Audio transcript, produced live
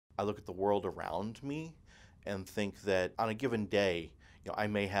I look at the world around me and think that on a given day, I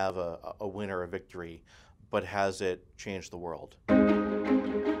may have a win or a victory, but has it changed the world?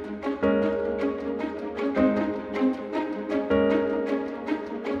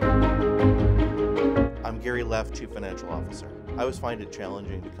 I'm Gary Leff, Chief Financial Officer. I always find it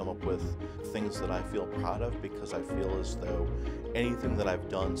challenging to come up with things that I feel proud of because I feel as though anything that I've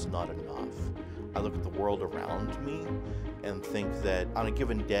done is not enough. I look at the world around me and think that on a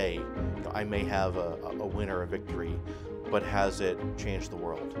given day, I may have a win or a victory, but has it changed the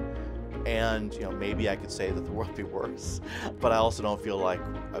world? And maybe I could say that the world would be worse, but I also don't feel like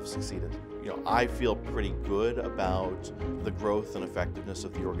I've succeeded. I feel pretty good about the growth and effectiveness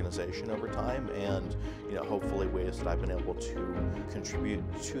of the organization over time, and hopefully ways that I've been able to contribute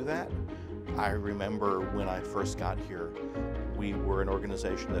to that. I remember when I first got here, we were an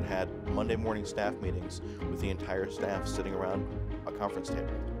organization that had Monday morning staff meetings with the entire staff sitting around a conference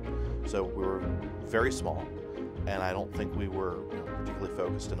table. So we were very small, and I don't think we were particularly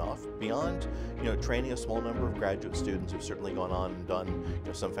focused enough. Beyond training a small number of graduate students who've certainly gone on and done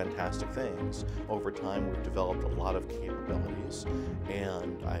some fantastic things, over time we've developed a lot of capabilities,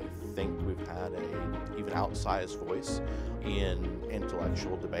 and I think we've had a even outsized voice in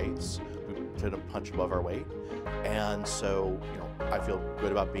intellectual debates. We've tend to punch above our weight, and so I feel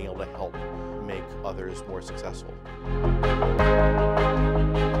good about being able to help make others more successful.